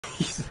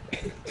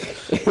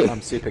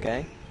I'm super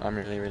gay. I'm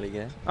really, really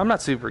gay. I'm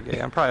not super gay.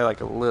 I'm probably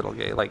like a little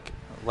gay. Like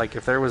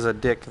if there was a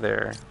dick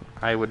there,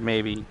 I would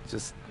maybe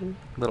just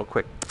little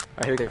quick.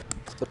 I hear you.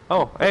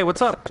 Oh, hey,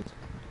 what's up?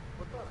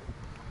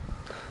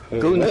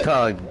 Guten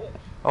Tag.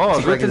 Oh,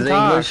 Speak guten his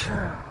Tag. English?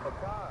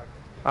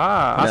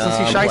 Ah, No, lassen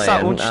Sie I'm Scheiße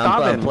playing. und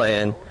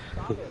Staben.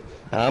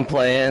 I'm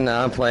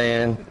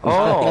playing.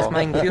 Oh, Ist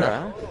mein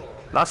Führer?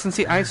 lassen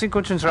Sie einzig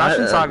und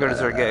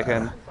Straßensager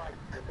gehen.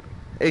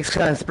 Ich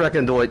kann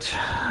sprechen Deutsch.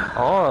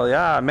 Oh,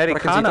 ja,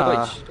 Amerikaner.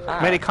 Deutsch? Ah,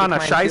 Amerikaner,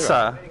 ich mein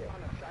Scheiße.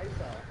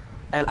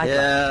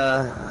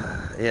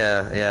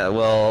 Yeah.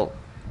 Well,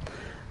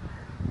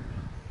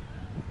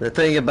 the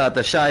thing about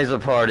the Scheisse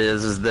part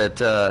is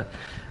that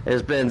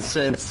it's been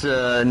since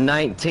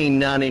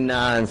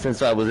 1999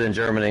 since I was in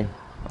Germany.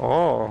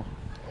 Oh,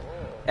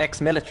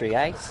 Ex-military,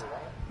 ace.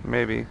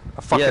 maybe.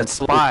 A fucking Yeah,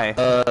 spy.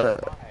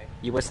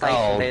 You were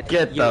stationed at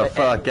Get the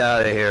fuck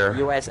out of here.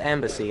 U.S.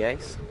 Embassy,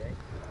 ace.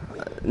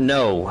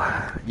 No,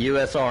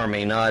 U.S.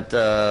 Army, not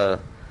a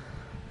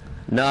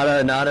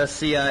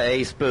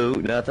CIA spook,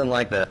 nothing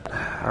like that.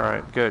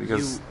 Alright, good,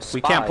 because You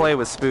we can't spy play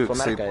with for spooks.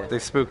 America. They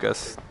spook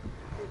us.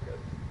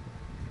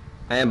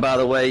 And by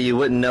the way, you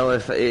wouldn't know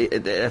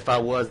if I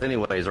was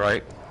anyways,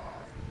 right?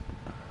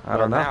 I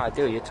don't Now know. I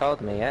do. You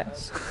told me,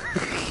 yes.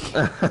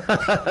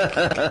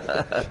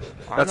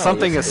 That's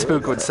something a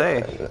spook would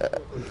say.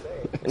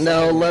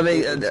 No, let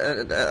me.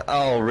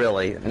 Oh,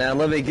 really? Now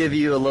let me give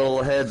you a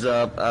little heads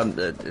up.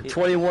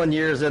 21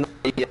 years in,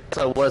 yes,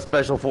 I was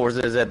Special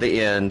Forces at the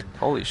end,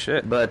 Holy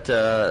shit. but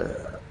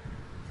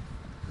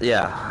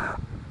yeah,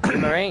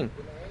 Marine.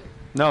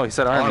 No, he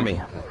said army.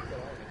 Army.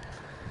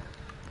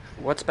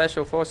 What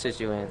special forces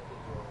you in?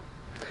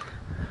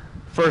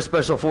 First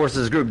Special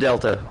Forces Group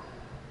Delta.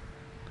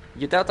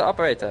 You Delta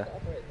operator.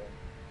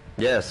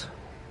 Yes,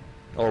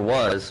 or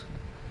was.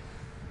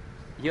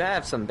 You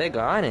have some big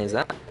ironies,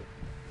 huh?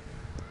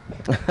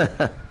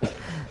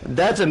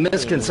 That's a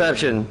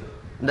misconception.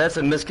 That's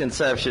a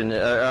misconception.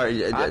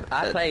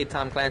 I played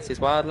Tom Clancy's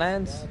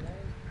Wildlands.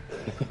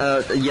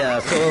 Yeah,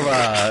 so have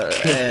I.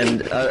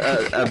 And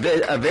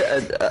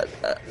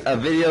a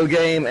video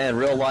game and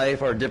real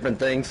life are different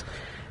things.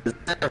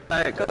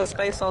 I go to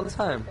space all the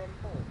time.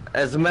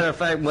 As a matter of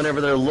fact,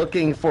 whenever they're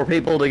looking for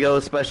people to go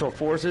special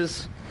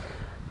forces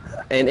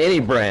in any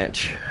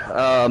branch,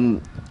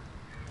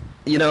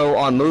 you know,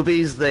 on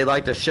movies they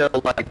like to show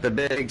like the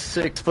big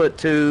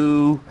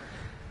 6'2",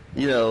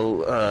 you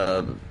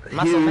know,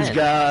 Muscle huge man.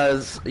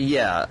 guys.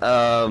 Yeah.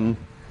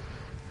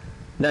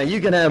 Now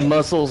you can have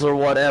muscles or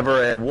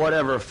whatever at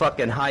whatever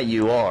fucking height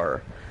you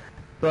are,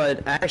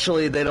 but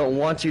actually they don't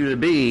want you to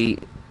be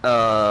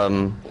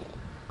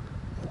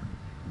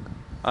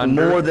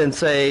more than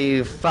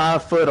say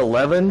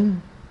 5'11".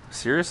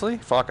 Seriously?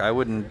 Fuck, I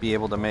wouldn't be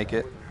able to make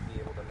it.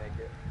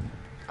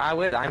 I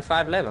would. I'm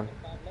 5'11".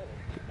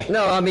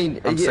 No, I mean,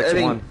 I'm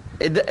 6'1".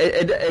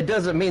 It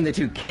doesn't mean that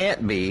you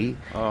can't be.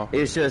 Oh.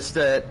 It's just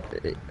that.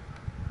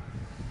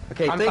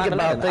 Okay, I'm think 5'11".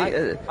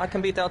 about I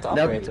can be Delta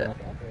now- operator.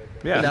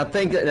 Yeah. Now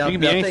think. you can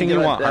be anything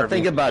you want, Now Harvey.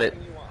 think about it.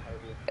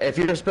 If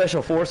you're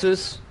special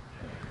forces,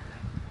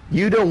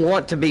 you don't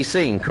want to be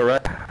seen,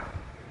 correct?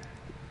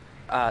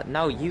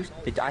 No, you.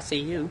 Did I see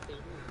you?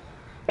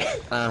 Uh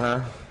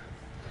huh.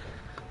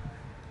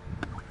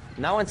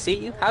 No one see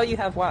you? How you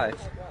have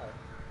wife?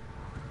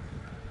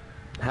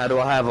 How do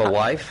I have a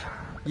wife?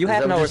 You Is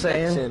have that no what you're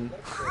saying?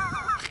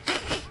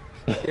 reflection.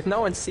 If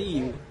no one see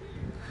you,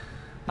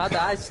 how do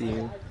I see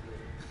you?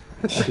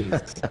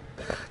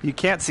 You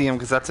can't see him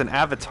because that's an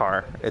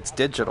avatar. It's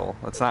digital.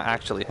 It's not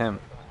actually him.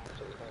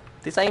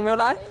 This ain't real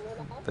life?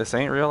 This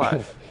ain't real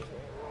life.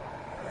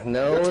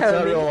 No, You're it's telling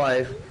not me- real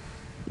life.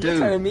 You're Dude,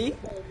 telling me?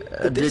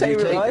 did this you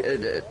ain't real life?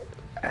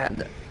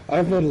 take?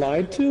 I've been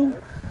lied to?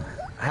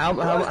 How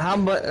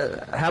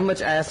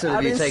much acid have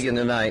I've you been taken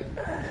tonight?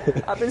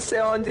 I've been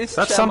sitting on this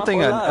That's chair something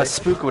my a, whole a life.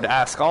 spook would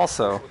ask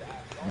also.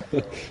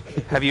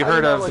 Have you How heard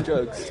you know of on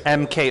drugs?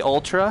 MK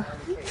Ultra?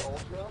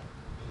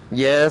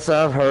 Yes,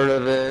 I've heard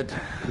of it.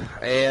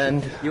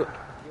 And You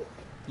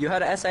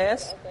heard of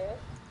SAS?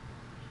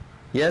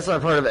 yes,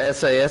 I've heard of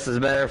SAS. As a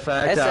matter of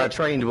fact, I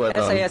trained with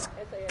them. SAS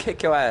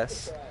kick your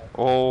ass.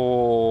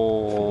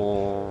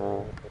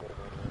 Oh.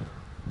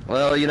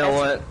 Well, you know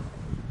what?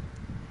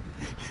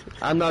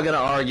 I'm not going to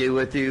argue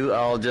with you.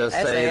 I'll just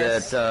say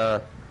SAS.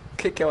 that.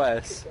 Kick your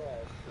ass.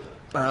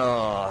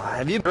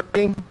 Have you been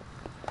drinking?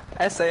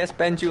 SAS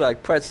bend you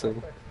like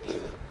pretzel.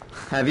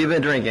 Have you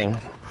been drinking?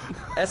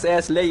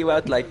 SAS lay you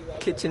out like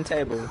kitchen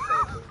table.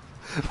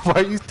 Why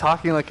are you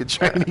talking like a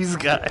Chinese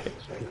guy?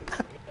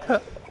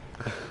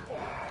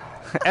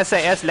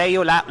 SAS lay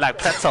you out like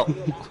pretzel.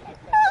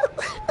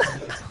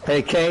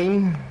 Hey,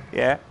 Kane,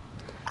 Yeah.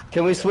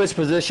 can we switch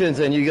positions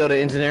and you go to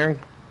engineering?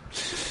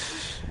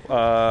 You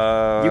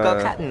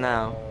got captain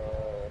now.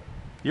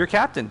 You're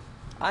captain.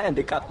 I am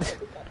the captain.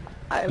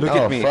 I am Look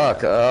Oh, at me.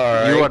 fuck. All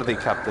right. You are the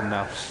captain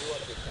now.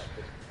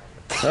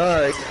 All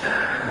right.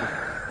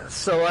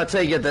 So I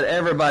take it that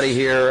everybody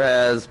here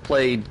has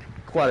played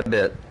quite a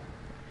bit.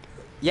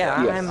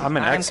 Yeah, Yes. I'm I'm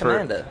an I am expert.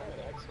 commander.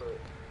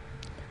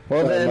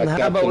 Well Sorry, then, my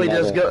how about we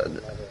captain just level. go?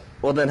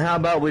 Well then, how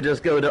about we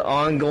just go to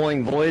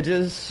ongoing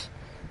voyages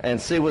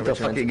and see what the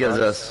fuck it gives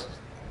us?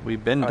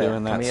 We've been Oh, yeah.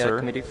 doing that, Can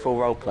sir. we do full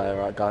roleplay?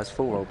 Alright, guys,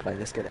 full roleplay.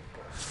 Let's get it.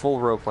 Full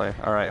roleplay.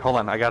 All right, hold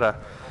on. I gotta.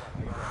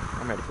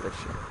 I'm ready for this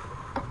shit.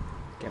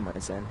 Get my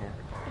zen here.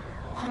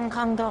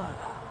 Unkown.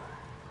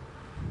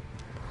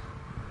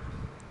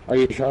 Are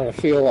you trying to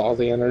feel all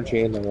the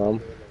energy in the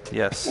room?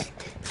 Yes.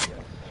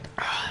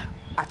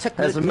 I took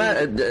As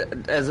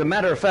a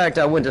matter of fact,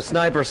 I went to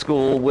sniper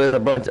school with a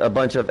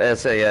bunch of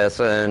SAS,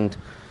 and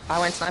I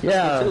went sniper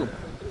Yeah. school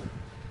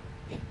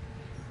too.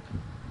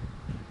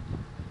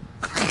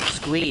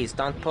 Squeeze,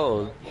 don't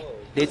pull.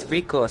 Did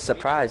recoil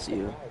surprise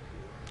you?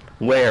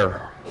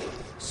 where?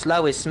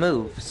 Slow is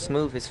smooth,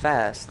 smooth is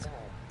fast.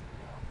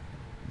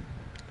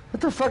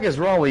 What the fuck is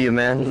wrong with you,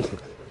 man?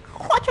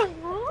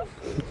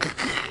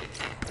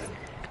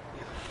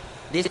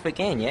 This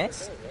begin,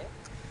 yes?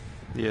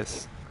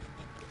 Yes.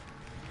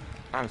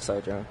 I'm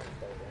so drunk.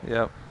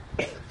 Yep.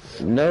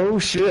 No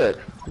shit.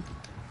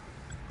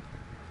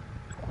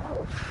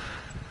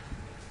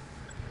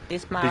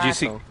 This my Did you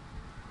see- rifle.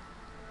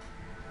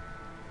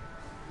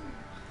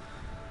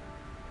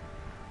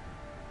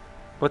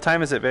 What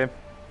time is it, babe?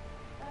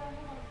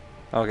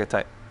 Okay,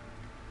 tight.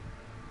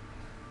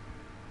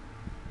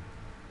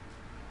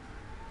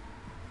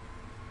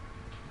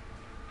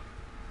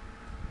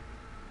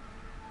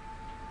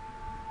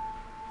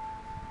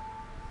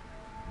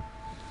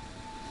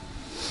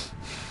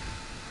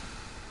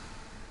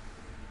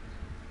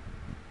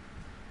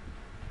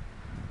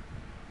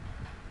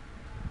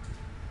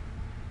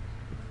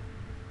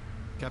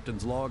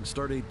 Captain's log,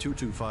 Stardate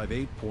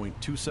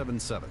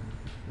 2258.277.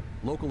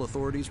 Local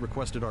authorities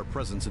requested our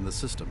presence in the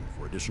system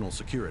for additional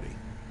security.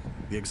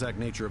 The exact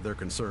nature of their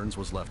concerns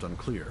was left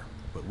unclear,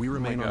 but we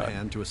remain on God.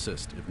 hand to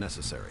assist if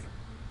necessary.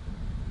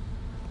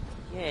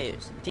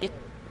 Yes,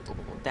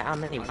 there are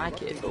many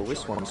like it, but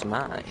which one's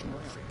mine?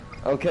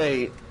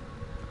 Okay.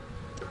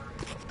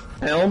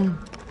 Helm,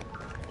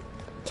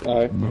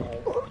 Alright.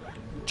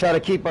 try to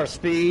keep our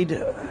speed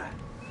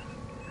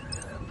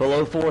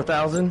below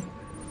 4,000.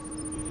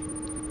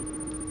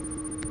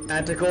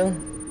 Tactical.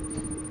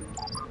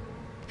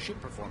 Ship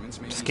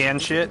performance may Scan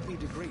shit. be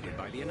degraded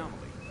by the anomaly.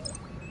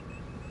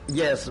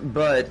 Yes,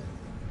 but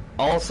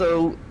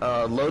also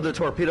load the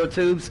torpedo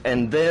tubes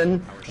and then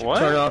What?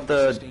 turn off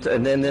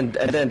and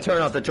then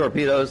turn off the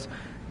torpedoes.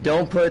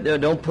 Don't put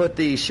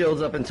the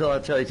shields up until I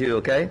tell you to.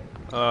 Okay?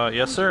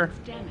 Yes, sir.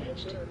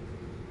 Damaged.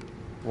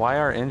 Why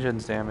are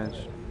engines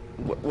damaged?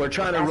 We're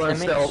trying to That's run the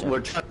stealth. mission. We're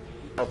trying to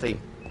be stealthy.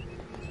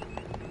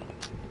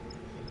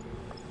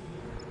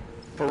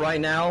 For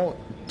right now,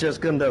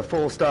 just come to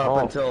full stop Oh.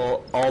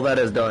 until all that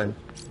is done.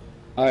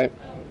 Alright.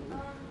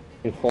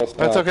 You full stop.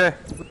 That's okay.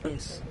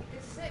 Yes.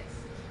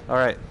 All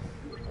right.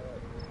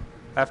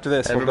 After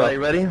this, Everybody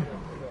we'll go. ready?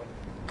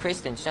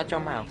 Kristen, shut your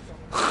mouth.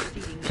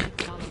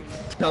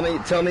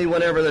 Tell me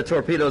whenever the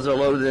torpedoes are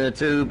loaded in a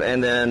tube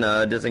and then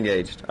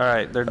disengaged. All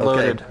right, they're Okay.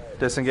 loaded.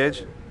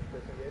 Disengage.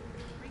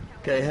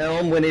 Okay,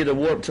 Helm, we need to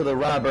warp to the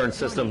Ryburn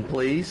system,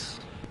 please.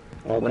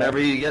 Okay. Whenever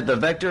you get the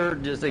vector,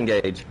 just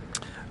engage.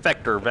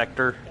 Vector,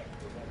 vector.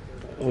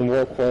 And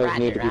warp coils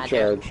need to be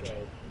Roger. charged.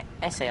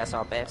 SAS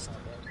our best.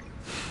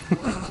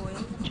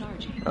 Coils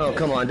charging. Oh,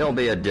 come on, don't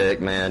be a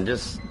dick, man.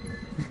 Just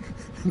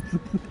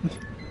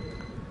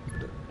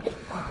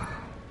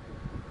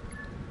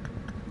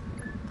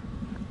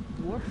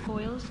Warp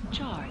foils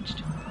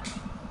charged.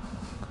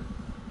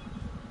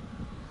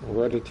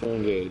 Ready to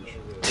engage.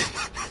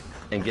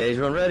 engage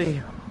when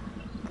ready.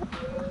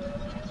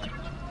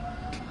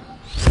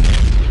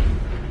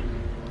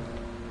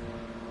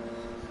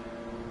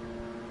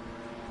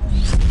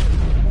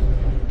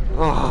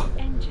 Oh,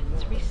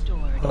 Engines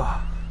restored.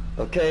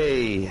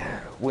 Okay,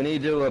 we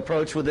need to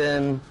approach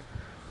within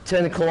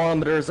 10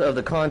 kilometers of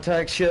the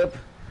contact ship.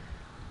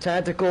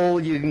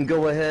 Tactical, you can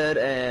go ahead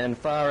and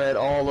fire at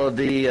all of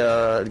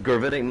the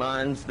gravitic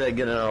mines that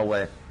get in our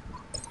way.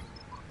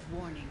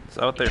 Warning. is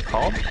that what they're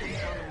called?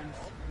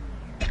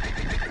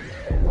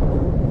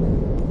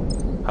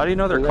 How do you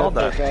know they're Below called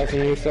that?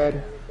 4,000 you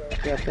said,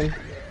 Captain?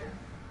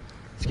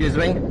 Excuse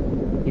me?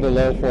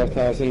 Below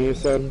 4,000 you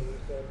said?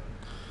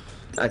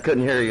 I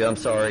couldn't hear you. I'm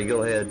sorry.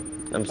 Go ahead.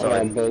 I'm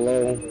sorry.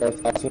 Below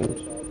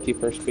 4,000,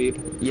 keep our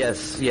speed.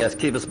 Yes,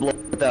 keep us below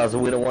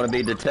 1,000. We don't want to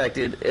be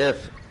detected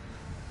if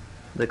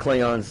the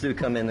Klingons do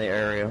come in the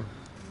area.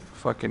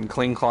 Fucking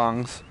Kling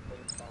Klongs.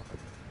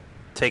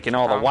 Taking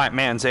all the white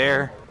man's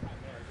air.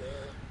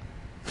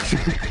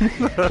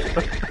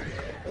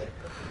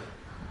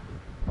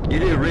 You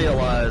do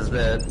realize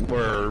that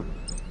we're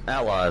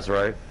allies,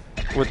 right?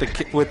 With the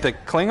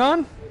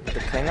Klingon? The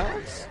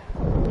Klingons?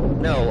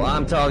 No,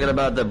 I'm talking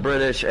about the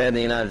British and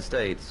the United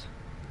States.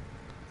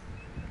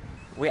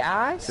 We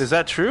allies? Is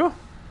that true?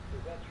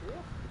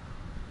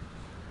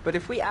 But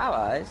if we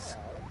allies,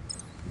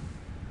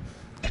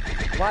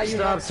 why you Stop,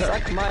 not sir.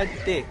 suck my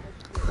dick?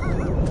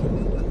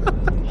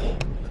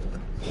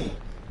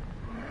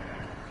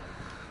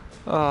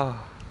 Oh.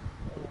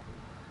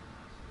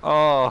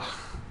 Oh.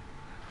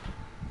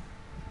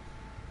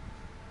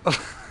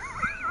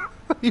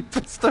 You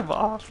pissed him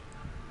off.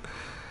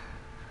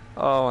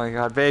 Oh my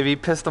god, babe, you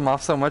pissed him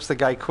off so much the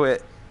guy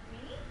quit.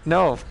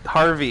 No,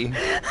 Harvey.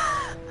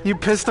 You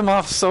pissed him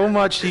off so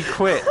much he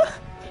quit.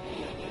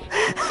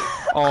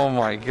 Oh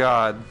my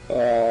god.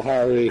 Oh,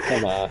 Harvey,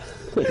 come on.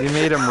 You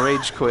made him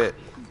rage quit.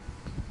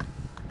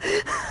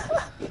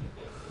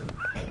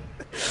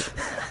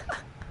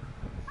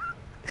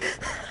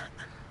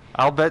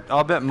 I'll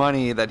bet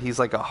money that he's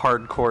like a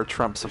hardcore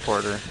Trump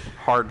supporter.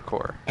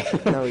 Hardcore.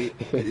 No, yeah.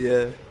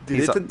 Dude,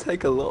 He's it a- didn't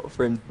take a lot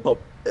for him. Bob.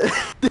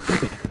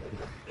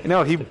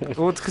 No,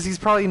 well, it's because he's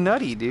probably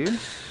nutty, dude.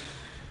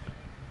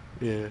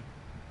 Yeah.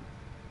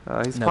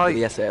 He's No, probably.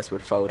 but the SAS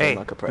would fold Hey, him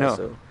like a no.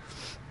 pretzel.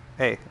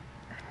 Hey,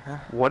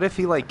 what if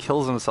he like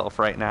kills himself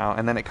right now,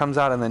 and then it comes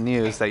out in the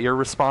news that you're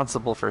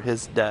responsible for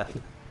his death?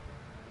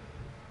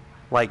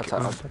 Like,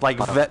 That's-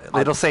 I'd-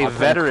 it'll say I'd put a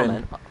veteran.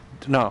 comment.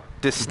 No,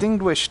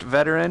 distinguished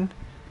veteran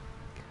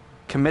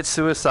commits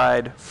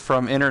suicide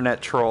from internet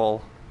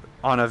troll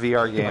on a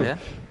VR game.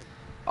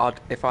 Yeah.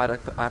 If I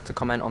had to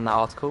comment on that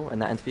article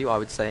and that interview, I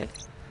would say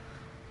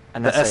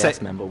an The SAS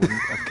SA member wouldn't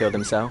have killed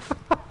himself.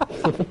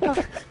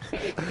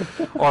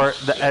 Or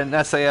an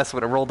SAS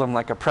would have rolled him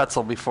like a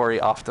pretzel before he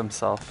offed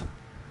himself.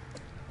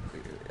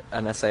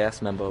 An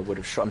SAS member would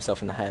have shot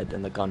himself in the head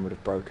and the gun would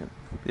have broken.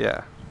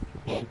 Yeah.